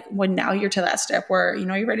for like when now you're to that step where, you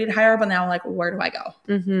know, you're ready to hire, but now like, where do I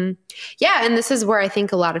go? Yeah. And this is where I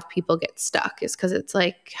think a lot of people get stuck, is because it's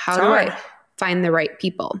like, how do I find the right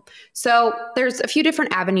people? So there's a few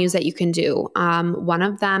different avenues that you can do. One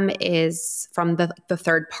of them is from the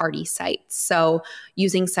third party sites. So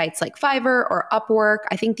using sites like Fiverr or Upwork,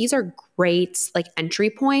 I think these are great like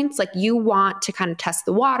entry points. Like you want to kind of test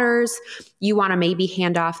the waters. You want to maybe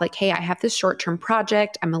hand off like, hey, I have this short-term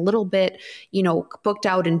project. I'm a little bit, you know, booked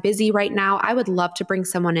out and busy right now. I would love to bring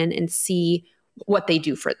someone in and see what they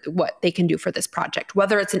can do for this project,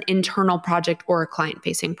 whether it's an internal project or a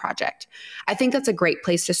client-facing project. I think that's a great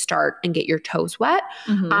place to start and get your toes wet.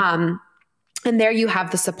 And there you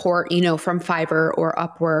have the support, you know, from Fiverr or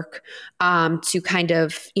Upwork to kind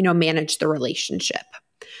of, you know, manage the relationship.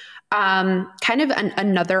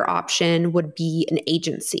 Another option would be an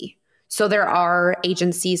agency. So there are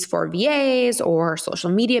agencies for VAs or social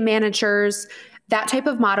media managers. That type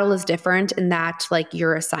of model is different in that like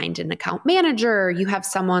you're assigned an account manager, you have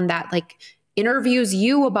someone that like interviews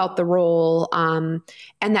you about the role. And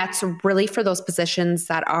that's really for those positions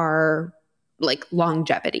that are like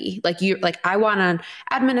longevity. Like I want an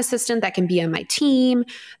admin assistant that can be on my team,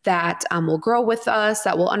 that will grow with us,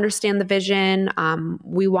 that will understand the vision.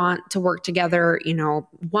 We want to work together, you know,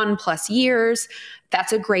 1+ years.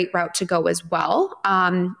 That's a great route to go as well.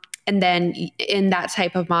 And then in that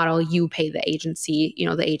type of model, you pay the agency, you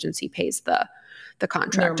know, the agency pays the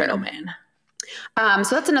contractor.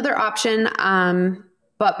 So that's another option.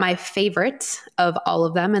 But my favorite of all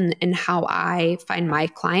of them and how I find my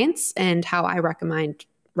clients and how I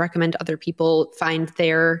recommend other people find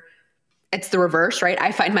it's the reverse, right?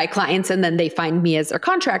 I find my clients and then they find me as their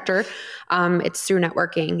contractor. It's through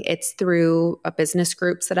networking. It's through business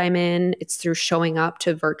groups that I'm in. It's through showing up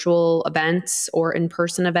to virtual events or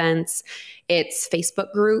in-person events. It's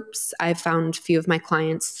Facebook groups. I've found a few of my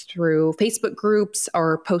clients through Facebook groups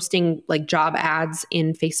or posting like job ads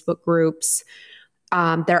in Facebook groups.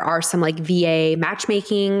 There are some like VA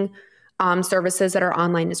matchmaking services that are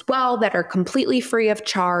online as well that are completely free of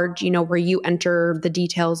charge, you know, where you enter the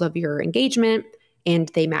details of your engagement and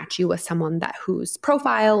they match you with someone whose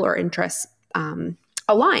profile or interests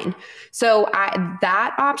align. So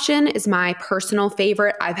that option is my personal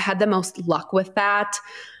favorite. I've had the most luck with that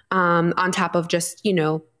on top of just, you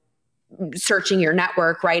know, searching your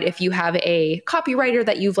network, right? If you have a copywriter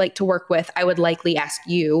that you've liked to work with, I would likely ask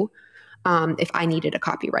you if I needed a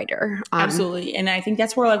copywriter. Absolutely. And I think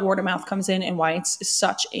that's where like word of mouth comes in and why it's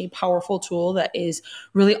such a powerful tool that is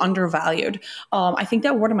really undervalued. I think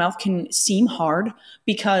that word of mouth can seem hard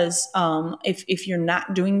because if you're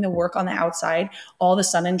not doing the work on the outside, all of a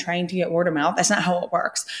sudden trying to get word of mouth, that's not how it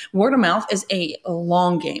works. Word of mouth is a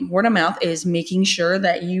long game. Word of mouth is making sure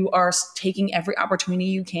that you are taking every opportunity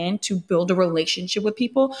you can to build a relationship with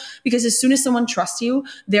people, because as soon as someone trusts you,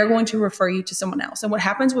 they're going to refer you to someone else. And what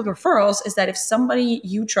happens with referrals is that if somebody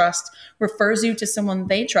you trust refers you to someone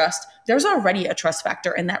they trust, there's already a trust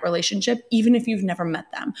factor in that relationship, even if you've never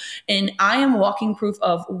met them. And I am walking proof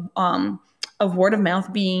of word of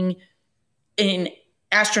mouth being an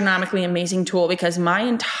astronomically amazing tool, because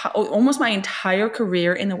almost my entire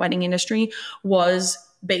career in the wedding industry was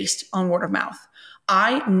based on word of mouth.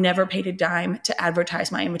 I never paid a dime to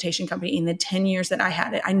advertise my invitation company in the 10 years that I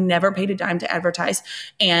had it. I never paid a dime to advertise.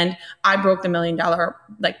 And I broke the $1 million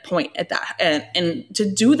like point at that. And to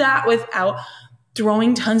do that without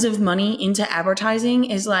throwing tons of money into advertising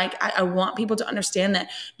is like, I want people to understand that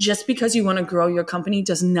just because you want to grow your company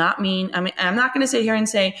does not mean, I mean, I'm not going to sit here and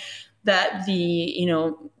say that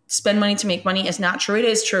spend money to make money is not true. It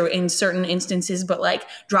is true in certain instances, but like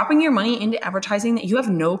dropping your money into advertising that you have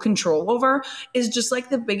no control over is just like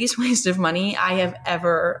the biggest waste of money I have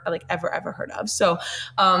ever heard of. So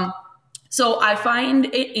I find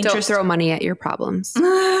it interesting. Don't throw money at your problems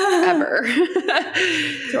ever.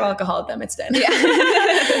 Throw alcohol at them instead.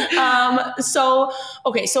 Yeah. So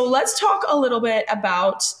let's talk a little bit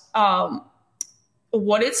about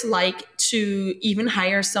what it's like to even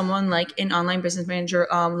hire someone like an online business manager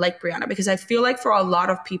like Breanna, because I feel like for a lot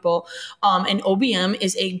of people, an OBM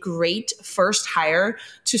is a great first hire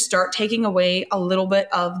to start taking away a little bit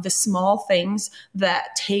of the small things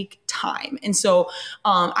that take time. And so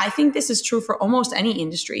I think this is true for almost any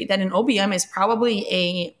industry, that an OBM is probably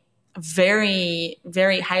a very,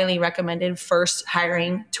 very highly recommended first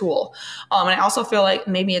hiring tool. And I also feel like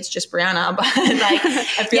maybe it's just Breanna, but like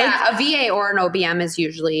I feel like a VA or an OBM is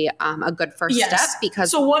usually a good first step, because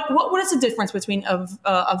so what is the difference between a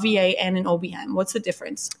VA and an OBM? What's the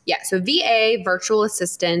difference? Yeah, so VA, virtual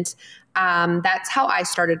assistant, that's how I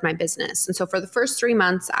started my business. And so for the first 3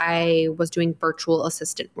 months, I was doing virtual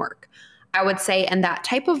assistant work. I would say in that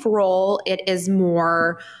type of role, it is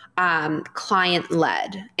more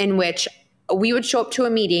client-led, in which we would show up to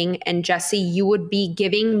a meeting and Jessie, you would be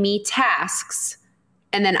giving me tasks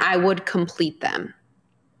and then I would complete them.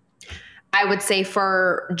 I would say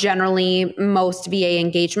for generally most VA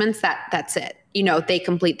engagements, that's it. They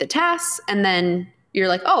complete the tasks and then you're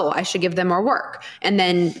like, oh, I should give them more work. And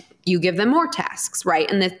then you give them more tasks,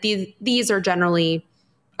 right? And these are generally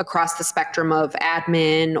across the spectrum of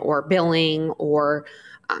admin or billing or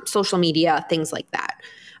social media, things like that.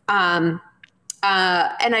 And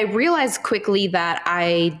I realized quickly that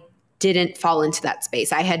I didn't fall into that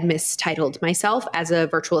space. I had mistitled myself as a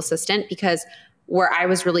virtual assistant, because where I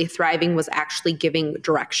was really thriving was actually giving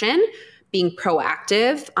direction, being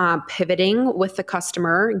proactive, pivoting with the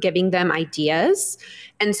customer, giving them ideas.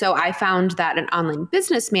 And so I found that an online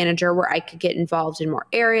business manager, where I could get involved in more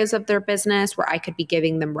areas of their business, where I could be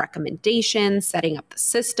giving them recommendations, setting up the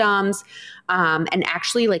systems, and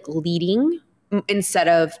actually like leading instead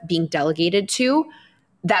of being delegated to,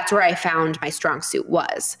 that's where I found my strong suit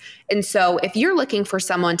was. And so if you're looking for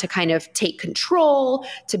someone to kind of take control,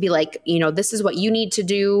 to be like, this is what you need to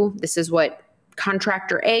do, this is what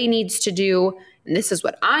contractor A needs to do, and this is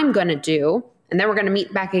what I'm going to do, and then we're going to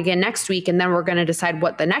meet back again next week, and then we're going to decide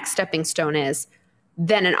what the next stepping stone is,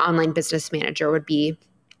 then an online business manager would be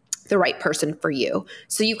the right person for you.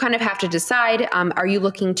 So you kind of have to decide, are you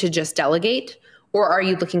looking to just delegate? Or are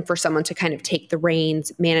you looking for someone to kind of take the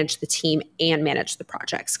reins, manage the team, and manage the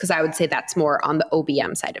projects? Because I would say that's more on the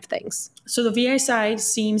OBM side of things. So the VA side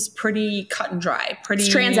seems pretty cut and dry.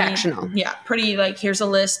 It's transactional. Yeah, pretty like, here's a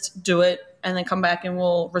list, do it, and then come back and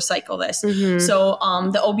we'll recycle this. Mm-hmm. So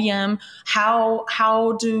the OBM,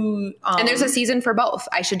 how do... and there's a season for both.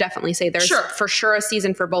 I should definitely say there's for sure a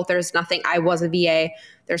season for both. There's nothing... I was a VA.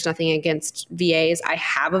 There's nothing against VAs. I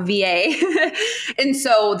have a VA. And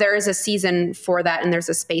so there is a season for that and there's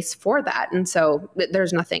a space for that. And so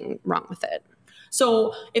there's nothing wrong with it.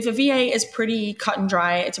 So if a VA is pretty cut and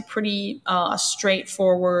dry, it's a pretty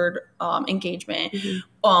straightforward engagement.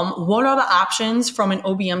 Mm-hmm. What are the options from an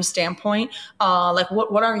OBM standpoint? Like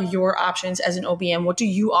what are your options as an OBM? What do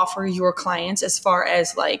you offer your clients as far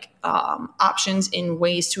as like options in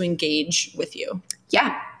ways to engage with you?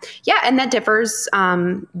 Yeah. And that differs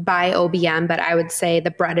by OBM, but I would say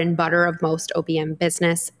the bread and butter of most OBM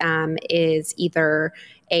business is either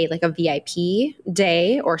a VIP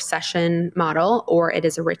day or session model, or it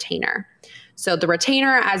is a retainer. So the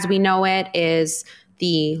retainer, as we know it, is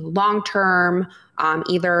the long-term,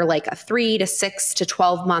 either like a 3 to 6 to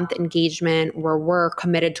 12 month engagement where we're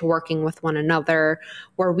committed to working with one another,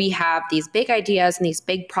 where we have these big ideas and these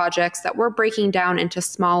big projects that we're breaking down into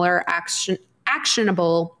smaller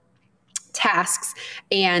actionable tasks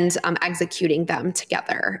and executing them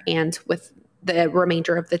together and with the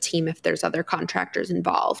remainder of the team if there's other contractors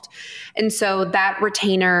involved. And so that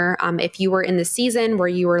retainer, if you were in the season where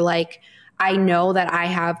you were like, I know that I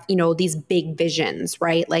have, these big visions,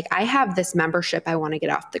 right? Like I have this membership I want to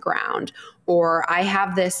get off the ground, or I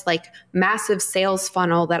have this like massive sales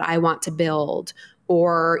funnel that I want to build,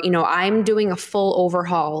 or, I'm doing a full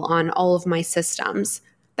overhaul on all of my systems.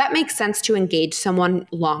 That makes sense to engage someone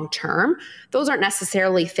long-term. Those aren't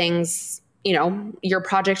necessarily things, your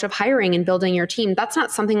project of hiring and building your team. That's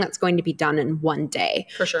not something that's going to be done in one day.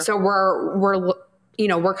 For sure. So we're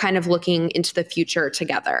we're kind of looking into the future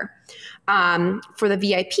together. For the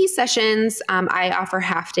VIP sessions, I offer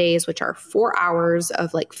half days, which are 4 hours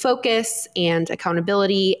of like focus and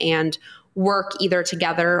accountability and work either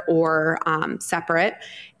together or separate.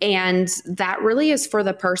 And that really is for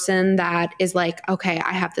the person that is like, okay,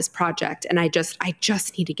 I have this project and I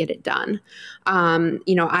just need to get it done.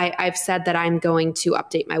 I've said that I'm going to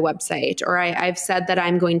update my website, or I've said that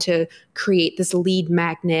I'm going to create this lead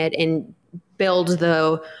magnet and build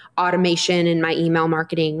the automation in my email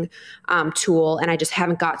marketing tool, and I just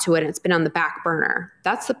haven't got to it, and it's been on the back burner.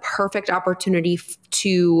 That's the perfect opportunity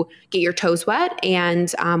to get your toes wet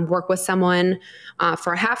and work with someone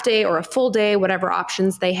for a half day or a full day, whatever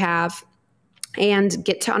options they have, and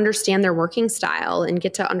get to understand their working style and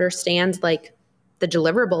get to understand like the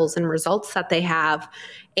deliverables and results that they have,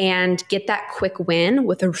 and get that quick win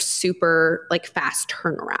with a super like fast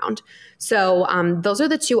turnaround. So those are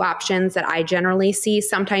the two options that I generally see.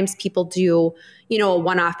 Sometimes people do, a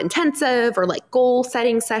one-off intensive or like goal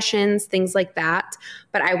setting sessions, things like that.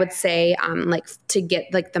 But I would say like to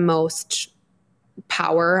get like the most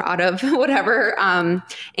power out of whatever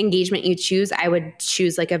engagement you choose, I would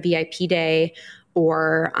choose like a VIP day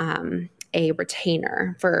or a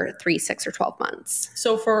retainer for 3, 6, or 12 months.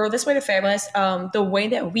 So for This Way to Fabulous, the way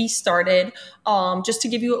that we started, just to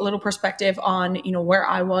give you a little perspective on, where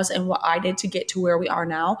I was and what I did to get to where we are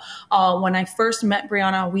now. When I first met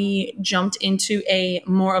Breanna, we jumped into a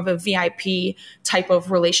more of a VIP type of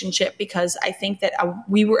relationship, because I think that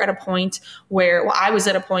we were at a point where, I was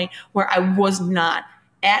at a point where I was not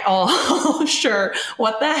at all sure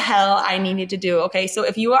what the hell I needed to do. Okay. So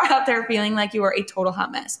if you are out there feeling like you are a total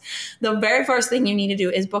hot mess, the very first thing you need to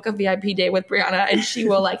do is book a VIP day with Breanna, and she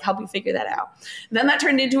will like help you figure that out. Then that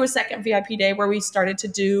turned into a second VIP day where we started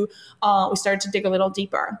to dig a little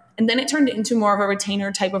deeper. And then it turned into more of a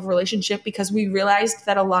retainer type of relationship, because we realized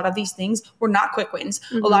that a lot of these things were not quick wins.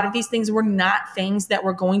 Mm-hmm. A lot of these things were not things that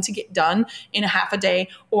were going to get done in a half a day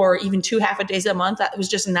or even 2 half a days a month. That was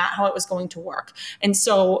just not how it was going to work. And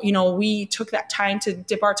so, we took that time to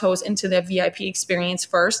dip our toes into the VIP experience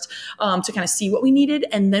first, to kind of see what we needed.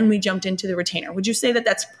 And then we jumped into the retainer. Would you say that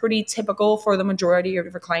that's pretty typical for the majority of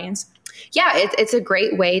your clients? Yeah, it's a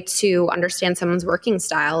great way to understand someone's working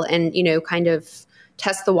style and, kind of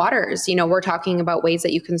test the waters. We're talking about ways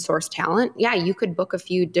that you can source talent. Yeah, you could book a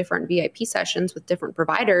few different VIP sessions with different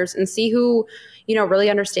providers and see who, really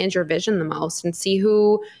understands your vision the most, and see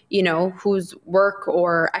who, whose work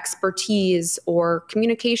or expertise or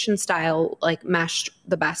communication style like meshed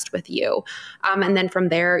the best with you. And then from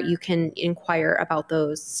there, you can inquire about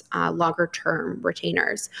those longer term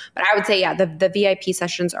retainers. But I would say, yeah, the VIP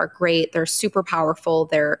sessions are great. They're super powerful.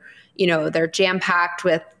 They're jam-packed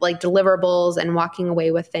with like deliverables and walking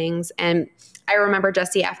away with things. And I remember,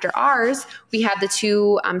 Jesse, after ours, we had the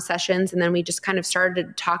 2 sessions, and then we just kind of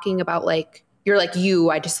started talking about like, you're like,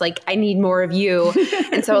 I need more of you.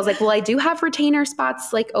 And so I was like, well, I do have retainer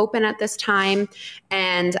spots like open at this time.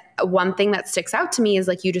 And one thing that sticks out to me is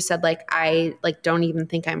like you just said, like, I like don't even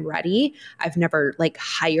think I'm ready. I've never like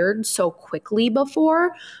hired so quickly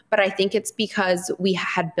before, but I think it's because we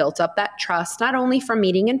had built up that trust, not only from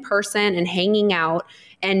meeting in person and hanging out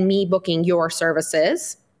and me booking your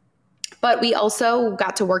services, but we also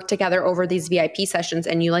got to work together over these VIP sessions,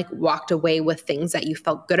 and you like walked away with things that you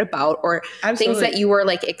felt good about, or Absolutely. Things that you were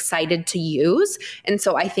like excited to use. And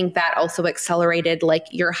so I think that also accelerated like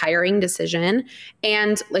your hiring decision.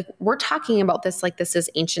 And like, we're talking about this like this is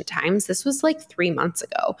ancient times. This was like 3 months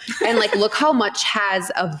ago. And like, look how much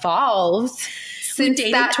has evolved. We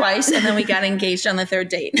dated twice, and then we got engaged on the 3rd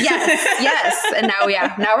date. Yes. And now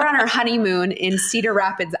we're on our honeymoon in Cedar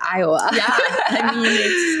Rapids, Iowa. Yeah. I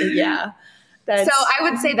mean, So I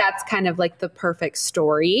would say that's kind of like the perfect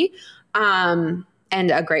story, and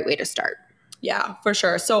a great way to start. Yeah, for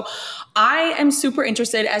sure. So I am super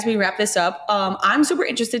interested as we wrap this up. I'm super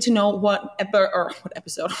interested to know what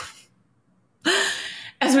episode.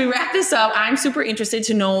 As we wrap this up, I'm super interested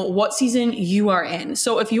to know what season you are in.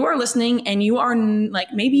 So if you are listening and you are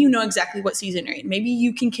like, maybe you know exactly what season you're in, maybe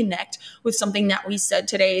you can connect with something that we said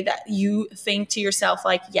today that you think to yourself,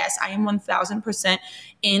 like, yes, I am 1000%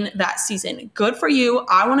 in that season. Good for you.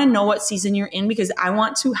 I want to know what season you're in, because I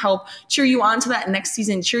want to help cheer you on to that next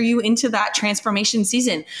season, cheer you into that transformation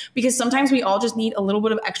season, because sometimes we all just need a little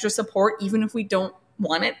bit of extra support, even if we don't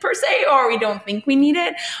want it per se, or we don't think we need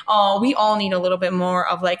it. We all need a little bit more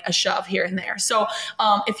of like a shove here and there. So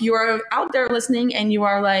if you are out there listening and you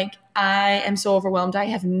are like, I am so overwhelmed. I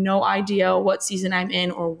have no idea what season I'm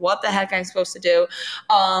in or what the heck I'm supposed to do.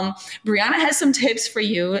 Breanna has some tips for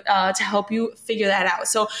you to help you figure that out.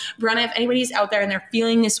 So Breanna, if anybody's out there and they're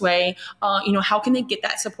feeling this way, how can they get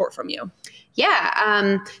that support from you?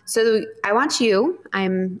 Yeah. So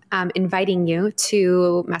I'm inviting you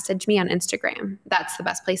to message me on Instagram. That's the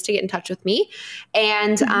best place to get in touch with me.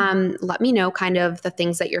 And let me know kind of the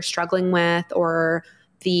things that you're struggling with or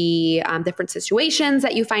the different situations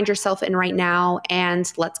that you find yourself in right now.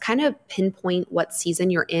 And let's kind of pinpoint what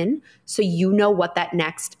season you're in so you know what that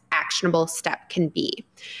next actionable step can be.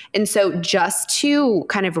 And so just to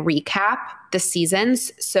kind of recap the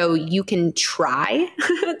seasons so you can try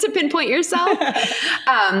to pinpoint yourself.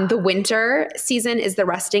 The winter season is the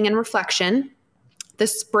resting and reflection. The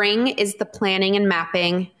spring is the planning and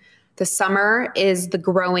mapping. The summer is the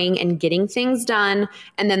growing and getting things done.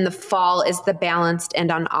 And then the fall is the balanced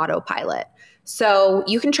and on autopilot. So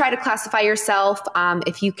you can try to classify yourself.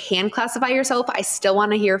 If you can classify yourself, I still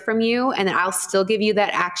want to hear from you and I'll still give you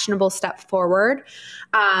that actionable step forward.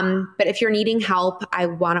 But if you're needing help, I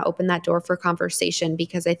want to open that door for conversation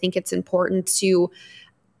because I think it's important to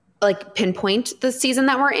pinpoint the season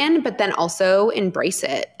that we're in, but then also embrace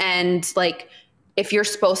it. And if you're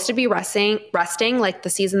supposed to be resting, like the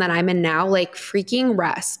season that I'm in now, freaking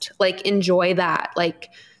rest, enjoy that,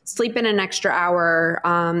 sleep in an extra hour,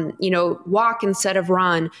 walk instead of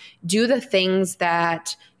run, do the things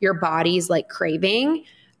that your body's craving,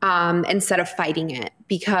 instead of fighting it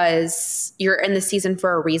because you're in the season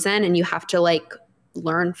for a reason and you have to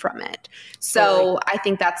learn from it. So I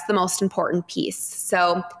think that's the most important piece.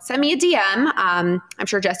 So send me a DM. I'm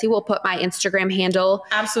sure Jessie will put my Instagram handle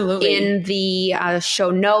absolutely in the show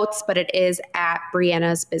notes, but it is at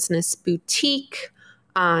Breanna's Business Boutique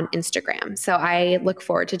on Instagram. So I look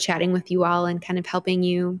forward to chatting with you all and kind of helping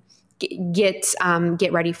you get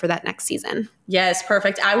ready for that next season. Yes,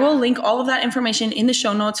 perfect. I will link all of that information in the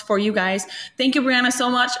show notes for you guys. Thank you, Breanna, so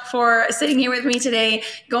much for sitting here with me today,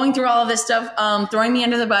 going through all of this stuff, throwing me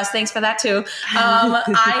under the bus. Thanks for that too.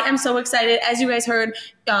 I am so excited. As you guys heard,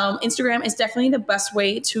 Instagram is definitely the best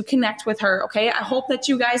way to connect with her. Okay. I hope that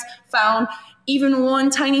you guys found even one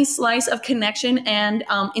tiny slice of connection and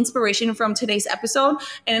inspiration from today's episode.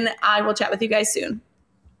 And I will chat with you guys soon.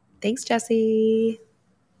 Thanks, Jessie.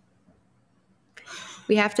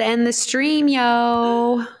 We have to end the stream,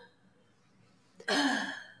 yo.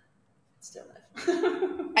 Still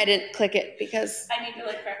live. I didn't click it because I need to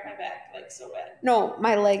crack my back so bad. No,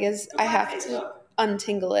 my leg is, I have to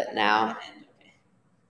untangle it now.